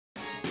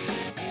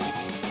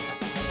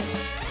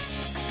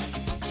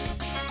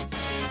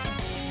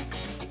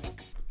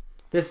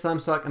This is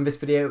Samsak, and in this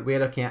video we are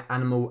looking at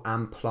animal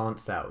and plant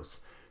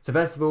cells. So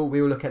first of all,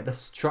 we will look at the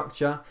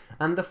structure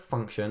and the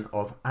function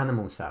of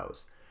animal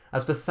cells.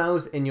 As the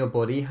cells in your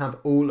body have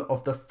all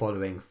of the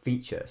following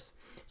features.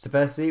 So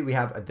firstly, we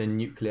have the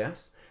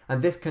nucleus,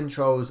 and this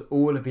controls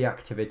all of the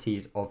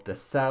activities of the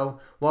cell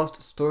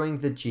whilst storing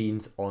the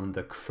genes on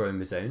the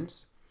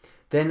chromosomes.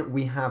 Then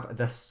we have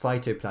the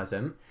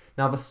cytoplasm.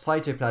 Now the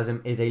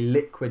cytoplasm is a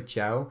liquid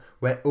gel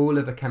where all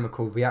of the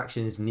chemical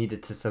reactions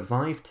needed to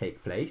survive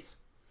take place.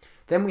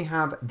 Then we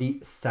have the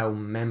cell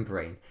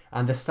membrane,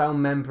 and the cell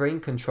membrane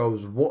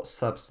controls what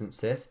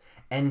substances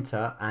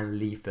enter and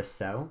leave the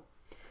cell.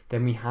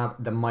 Then we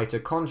have the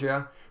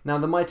mitochondria. Now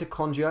the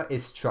mitochondria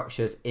is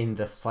structures in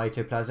the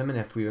cytoplasm, and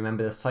if we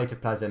remember, the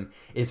cytoplasm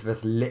is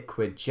this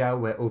liquid gel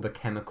where all the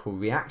chemical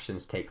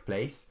reactions take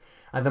place,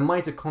 and the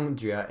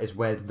mitochondria is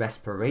where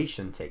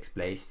respiration takes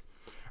place.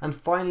 And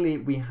finally,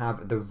 we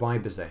have the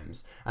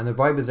ribosomes, and the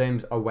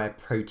ribosomes are where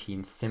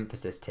protein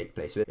synthesis takes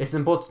place. So it's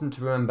important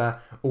to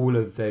remember all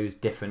of those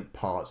different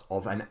parts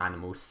of an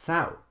animal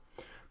cell.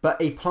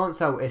 But a plant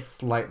cell is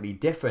slightly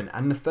different,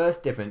 and the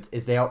first difference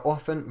is they are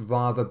often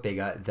rather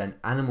bigger than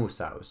animal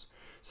cells.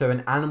 So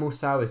an animal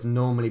cell is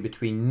normally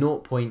between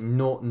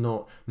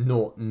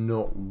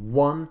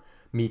 0.00001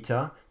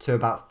 meter to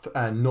about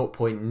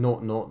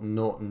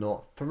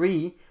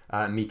 0.00003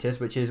 meters,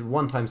 which is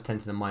 1 times 10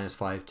 to the minus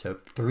 5 to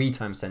 3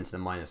 times 10 to the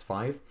minus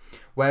 5,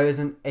 whereas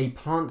a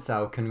plant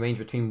cell can range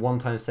between 1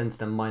 times 10 to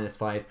the minus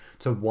 5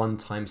 to 1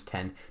 times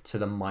 10 to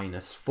the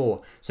minus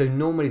 4. So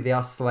normally they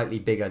are slightly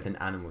bigger than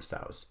animal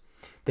cells.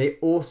 They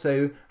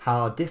also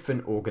are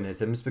different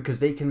organisms because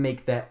they can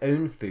make their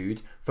own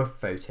food for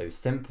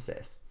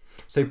photosynthesis.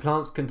 So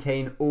plants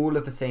contain all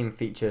of the same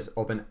features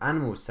of an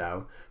animal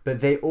cell, but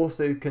they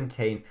also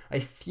contain a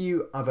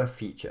few other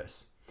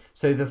features.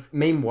 So the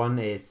main one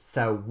is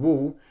cell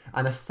wall,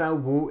 and a cell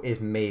wall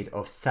is made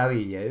of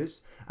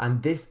cellulose,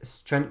 and this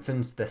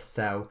strengthens the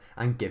cell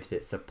and gives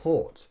it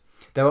support.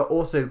 There are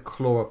also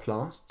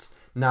chloroplasts.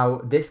 Now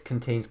this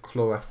contains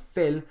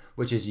chlorophyll,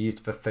 which is used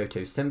for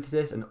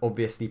photosynthesis, and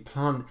obviously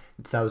plant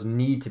cells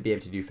need to be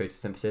able to do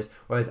photosynthesis,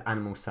 whereas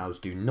animal cells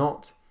do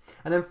not.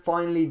 And then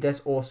finally,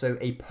 there's also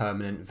a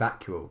permanent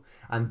vacuole,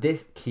 and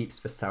this keeps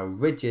the cell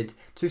rigid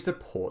to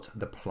support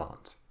the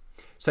plant.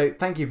 So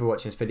thank you for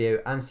watching this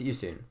video, and see you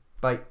soon.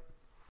 Bye.